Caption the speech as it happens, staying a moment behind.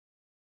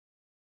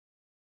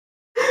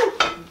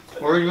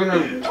Or are you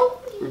gonna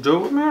do it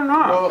with me or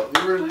not? Well,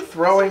 you were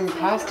throwing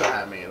pasta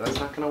at me. That's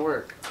not gonna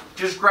work.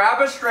 Just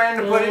grab a strand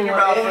and put it in your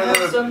mouth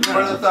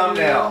for the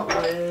thumbnail.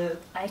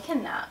 I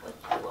cannot with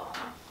you all.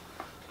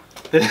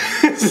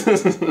 This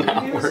is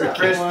not working.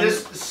 Chris,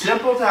 this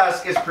simple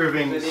task is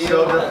proving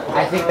so difficult.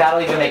 I think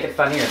that'll even make it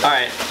funnier.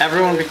 Alright,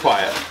 everyone be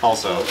quiet.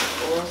 Also.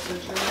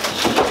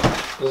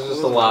 There's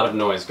just a lot of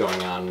noise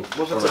going on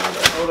Well, if it's a around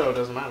us. photo, it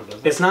doesn't matter, does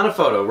it? It's not a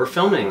photo. We're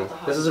filming.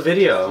 This is a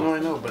video. No, I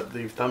know, but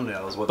the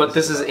thumbnail is what. But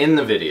this is in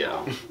the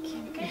video.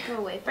 Can you go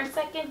away for a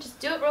second? Just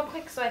do it real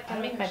quick so I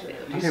can make my food.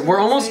 Okay, we're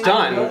almost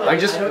done. I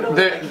just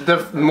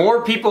the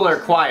more people are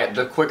quiet,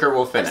 the quicker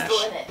we'll I'm finish.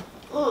 still in it.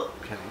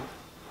 Okay.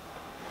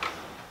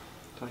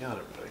 Don't yell at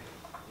everybody.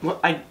 Well,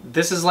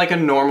 this is like a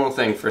normal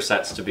thing for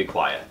sets to be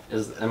quiet.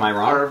 Am I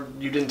wrong? Or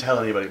you didn't tell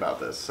anybody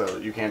about this, so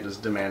you can't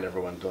just demand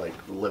everyone to like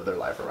live their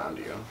life around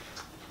you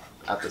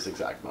at this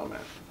exact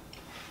moment.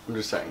 I'm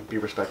just saying, be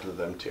respectful of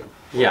them too.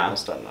 We're Yeah.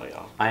 almost done now,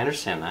 y'all. I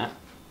understand that.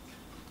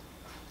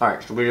 All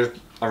right,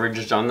 are we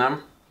just done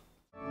them?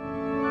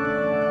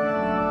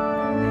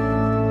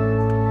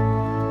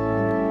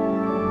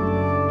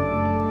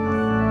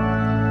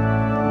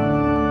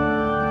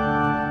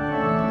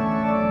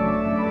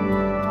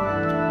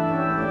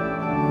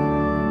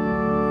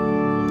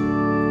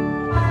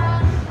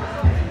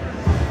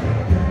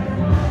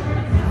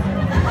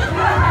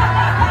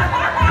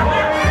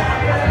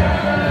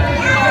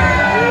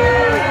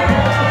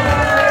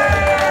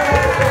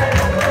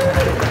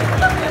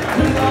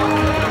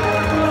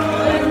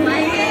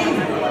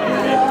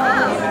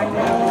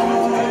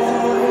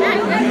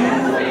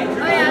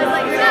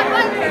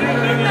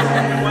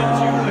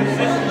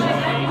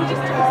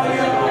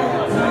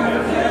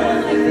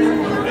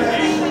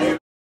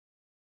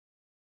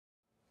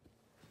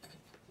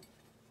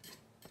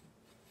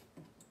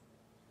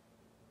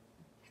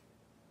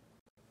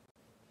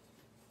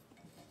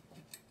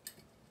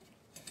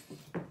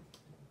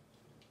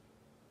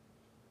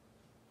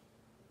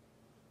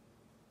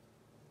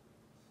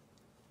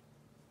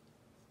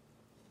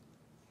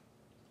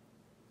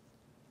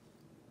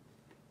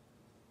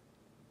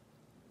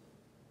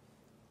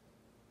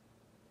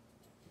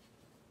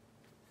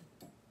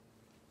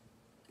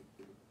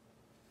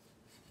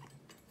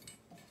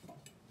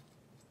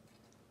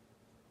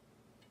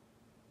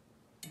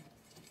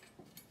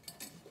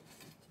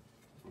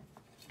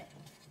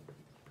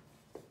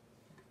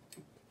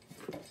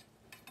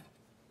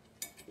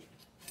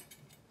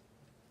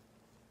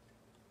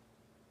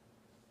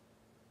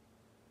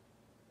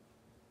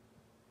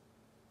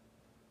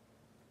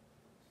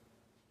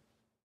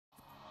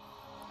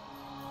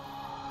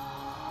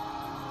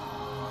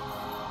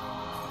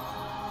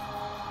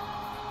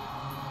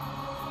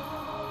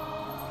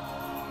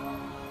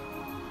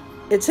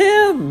 It's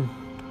him!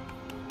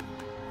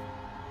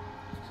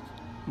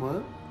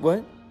 What?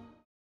 What?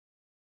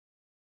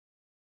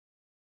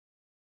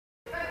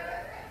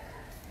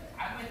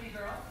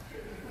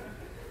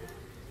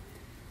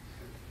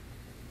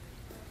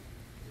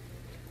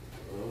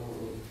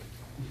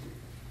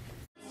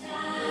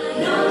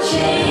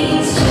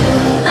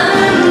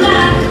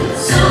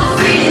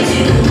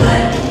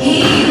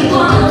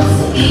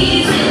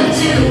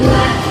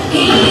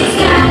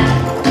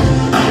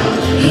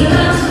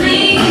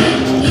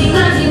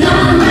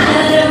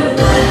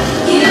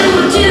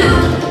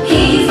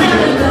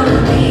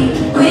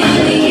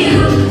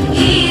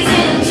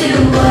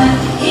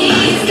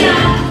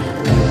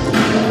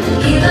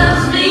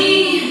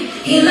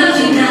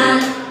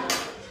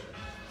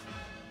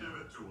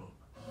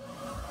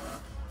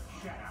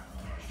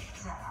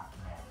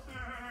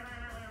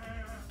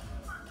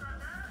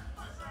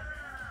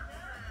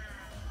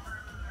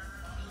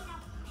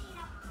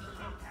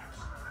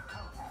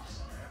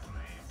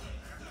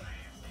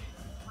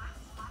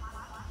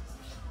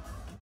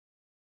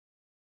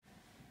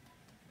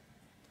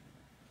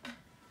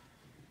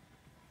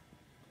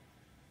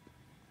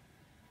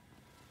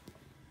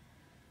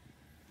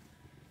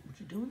 What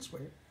you doing,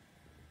 Swear?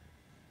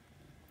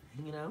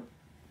 Hanging out?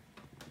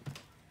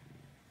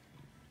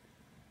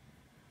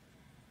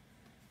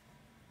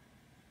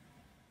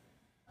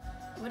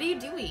 What are you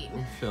doing?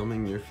 I'm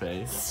filming your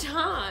face.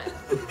 Stop.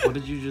 What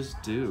did you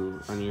just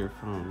do on your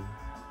phone?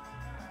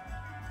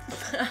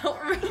 I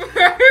don't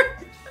remember.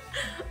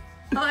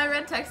 Oh, I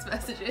read text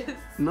messages.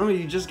 No,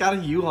 you just got a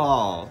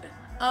U-Haul.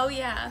 Oh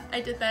yeah,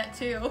 I did that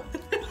too.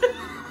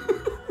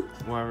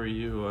 Why were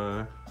you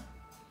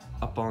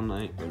up all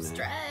night, I'm Renee?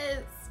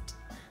 stressed.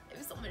 I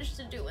have so much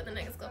to do in the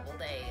next couple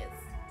days.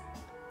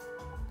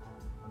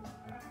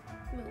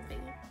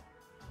 Moving.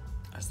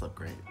 I slept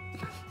great.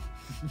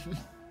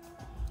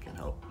 Can't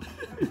help.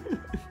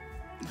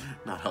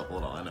 Not helpful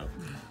at all, I know.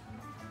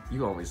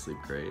 You always sleep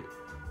great.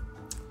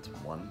 It's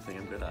one thing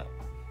I'm good at.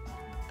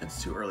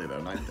 It's too early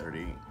though,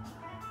 9:30.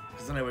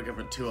 Because then I wake up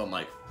at 2, I'm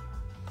like,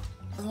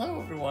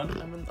 hello everyone,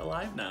 I'm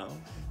alive now.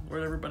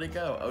 Where'd everybody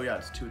go? Oh yeah,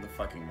 it's 2 in the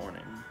fucking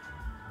morning.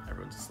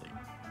 Everyone's asleep.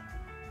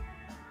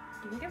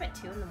 You wake up at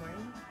 2 in the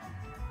morning?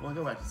 Well, I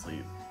go back to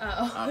sleep,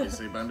 Oh.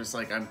 obviously, but I'm just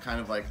like, I'm kind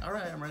of like, all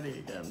right, I'm ready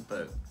again,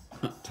 but...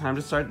 Time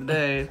to start the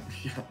day.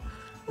 Yeah.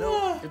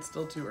 No, it's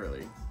still too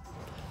early.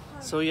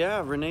 So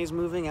yeah, Renee's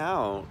moving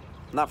out.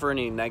 Not for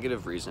any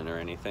negative reason or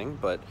anything,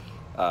 but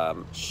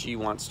she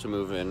wants to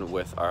move in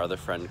with our other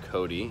friend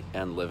Cody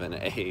and live in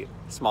a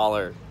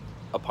smaller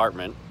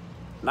apartment,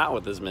 not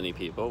with as many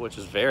people, which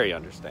is very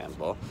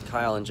understandable.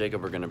 Kyle and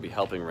Jacob are going to be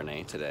helping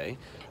Renee today,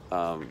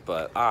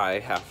 but I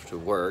have to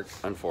work,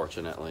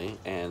 unfortunately,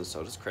 and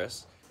so does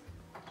Chris.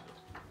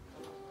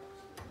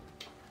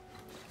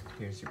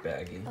 Here's your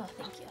baggie. Oh,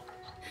 thank you.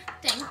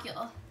 Thank you.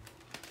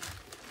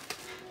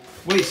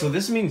 Wait, so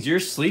this means you're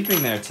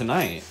sleeping there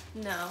tonight?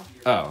 No.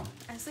 Oh.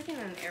 I'm sleeping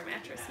on an air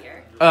mattress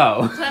here.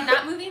 Oh. So I'm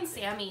not moving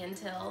Sammy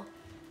until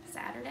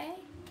Saturday.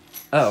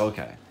 Oh,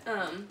 okay.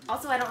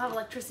 Also, I don't have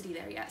electricity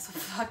there yet, so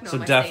fuck no. So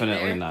am I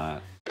definitely staying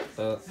there.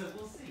 not.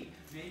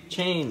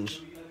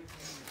 Change.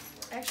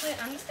 Actually,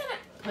 I'm just gonna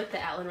put the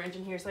Allen wrench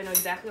in here so I know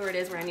exactly where it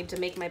is where I need to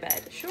make my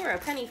bed. Sure, a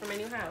penny for my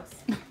new house.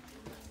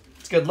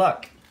 It's good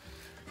luck.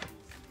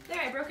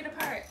 There, I broke it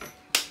apart.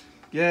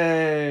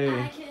 Yay.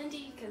 I can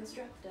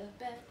deconstruct a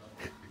bed.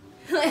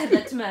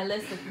 That's my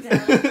list of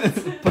talents.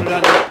 Put it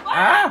on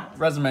your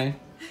resume.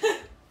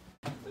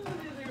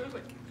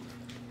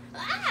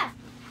 Ah!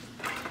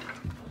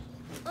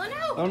 Oh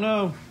no! Oh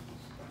no.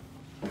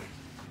 Can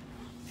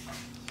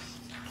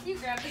you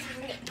grab this so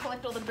we can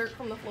collect all the dirt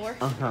from the floor?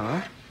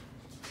 Uh-huh.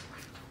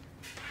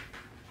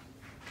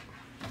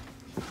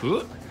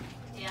 Ooh.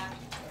 Yeah.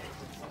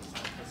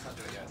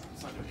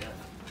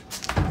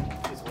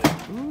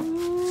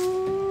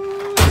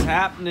 Ooh, it's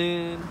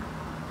happening.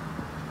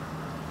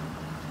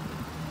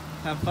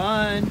 Have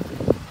fun.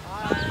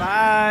 Bye.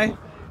 Bye.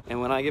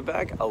 And when I get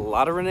back, a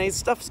lot of Renee's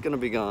stuff's gonna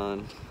be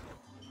gone.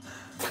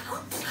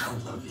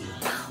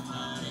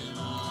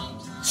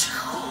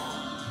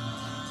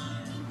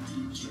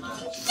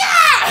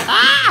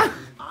 I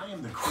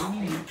am the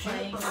creamy new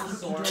peanut butter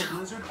cookie dough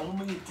blizzard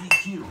only at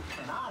DQ.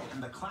 And I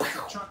am the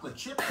classic chocolate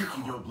chip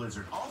cookie dough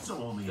blizzard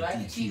also only at DQ. Do I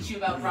have to teach you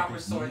about proper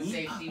sword Me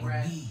safety, or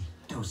Brett? me?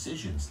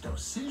 Decisions.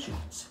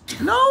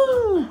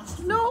 No.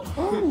 No.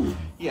 Oh.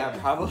 Yeah,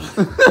 probably.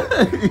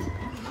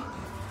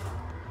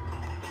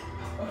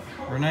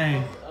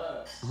 Renee,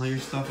 all your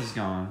stuff is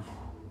gone.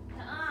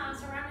 I'm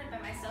surrounded by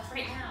my stuff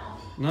right now.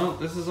 No,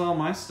 this is all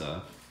my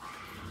stuff.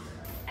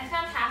 I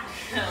found half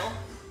a pill.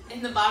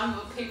 In the bottom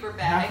of a paper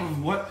Half bag.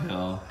 of what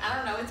pill? I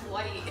don't know, it's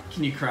white.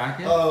 Can you crack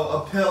it?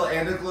 Oh, a pill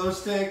and a glow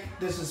stick?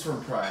 This is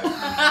from Pride.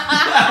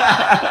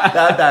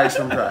 That bag's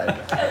from Pride.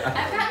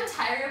 I've gotten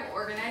tired of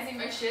organizing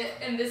my shit,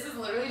 and this is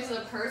literally just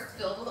a purse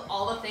filled with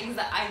all the things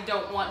that I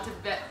don't want to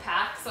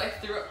pack, so I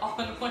threw it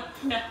all in one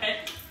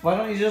bag. Why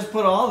don't you just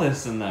put all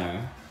this in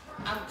there?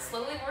 I'm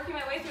slowly working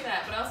my way through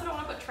that, but I also don't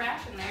want to put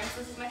trash in there,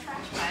 so this is my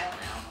trash pile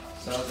now.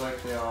 Sounds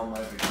like they all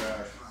might be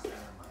trash.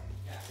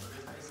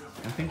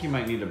 I think you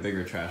might need a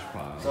bigger trash It's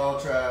pile. all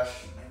trash.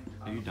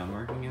 Are you done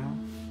working out?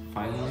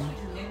 Finally?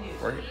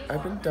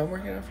 I've been done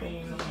working out for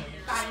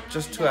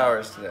just 2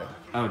 hours today.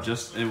 Oh,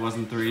 just, it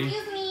wasn't 3?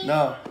 Excuse me.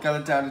 No,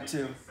 got it down to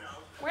 2.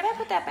 Where'd I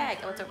put that bag?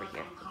 Oh, it's over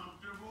here.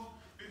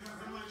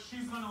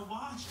 She's gonna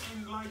watch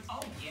and like,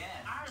 oh yeah,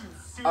 I'm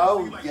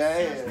Oh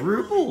yeah.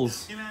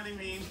 Rubles! You know what I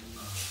mean?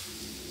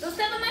 Go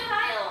step on my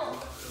pile.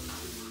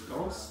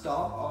 Don't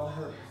stop on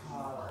her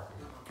pile.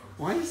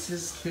 Why is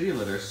his kitty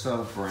litter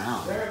so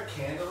brown? Is there a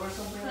candle or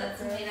something like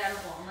That's that? made out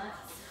of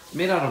walnuts.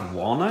 Made out of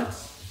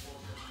walnuts?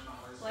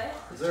 What?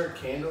 Is there a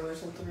candle or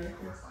something right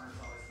here?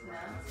 No.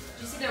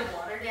 Did you see their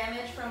water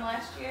damage from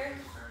last year?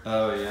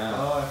 Oh, yeah.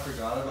 Oh, I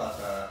forgot about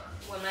that.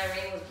 When my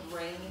rain was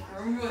raining.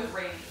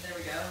 There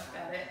we go.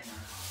 Got it.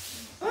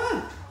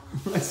 Ah,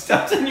 I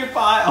stepped in your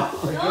pile.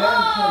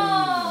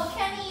 No,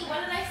 Kenny,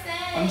 what did I say?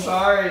 I'm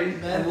sorry.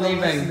 Men I'm don't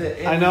listen leaving.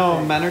 to I know,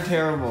 anything. men are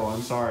terrible.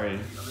 I'm sorry.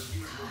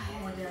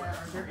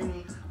 Are there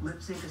any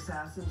lip sync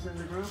assassins in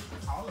the group?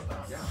 All of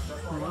us. Yeah.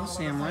 Hello,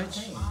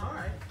 sandwich. All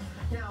right.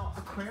 Now,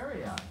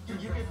 Aquaria,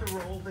 did you get the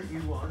role that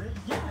you wanted?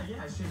 Yeah.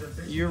 I see the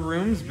vision. Your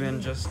room's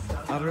been just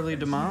utterly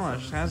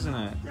demolished, hasn't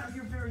it? Now,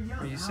 you're very young.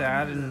 Are you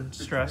sad and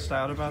stressed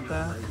out about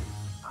that?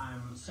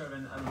 I'm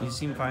serving a You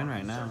seem fine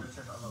right now. service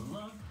of a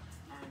love,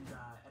 and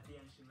at the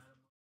end she met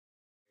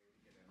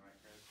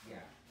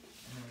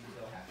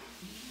him.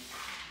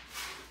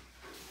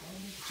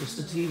 Just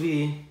a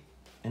TV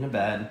and a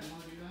bed.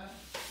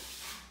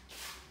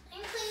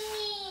 I'm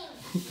cleaning.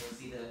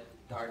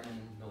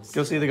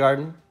 Go see the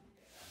garden.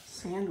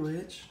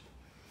 Sandwich,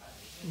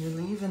 you're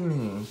leaving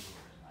me.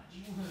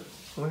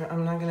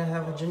 I'm not gonna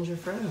have a ginger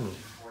friend.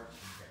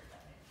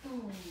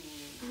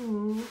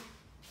 Ooh.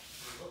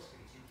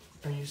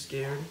 Are you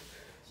scared?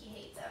 He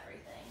hates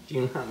everything. Do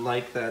you not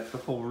like that the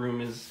whole room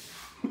is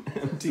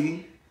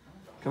empty?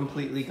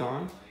 Completely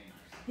gone?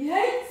 He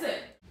hates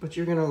it! But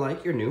you're gonna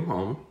like your new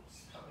home.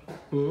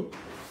 Hmm?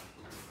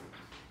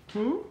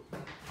 Hmm?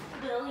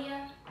 Will ya?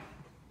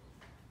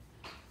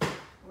 Or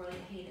will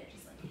you hate it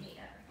just like you hate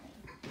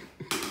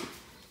everything?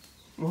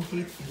 Well,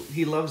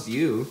 he loves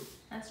you.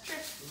 That's true.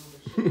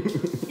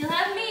 He'll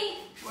have me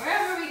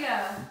wherever we go.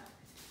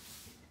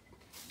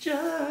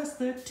 Just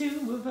the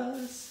two of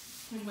us.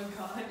 Oh my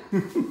god.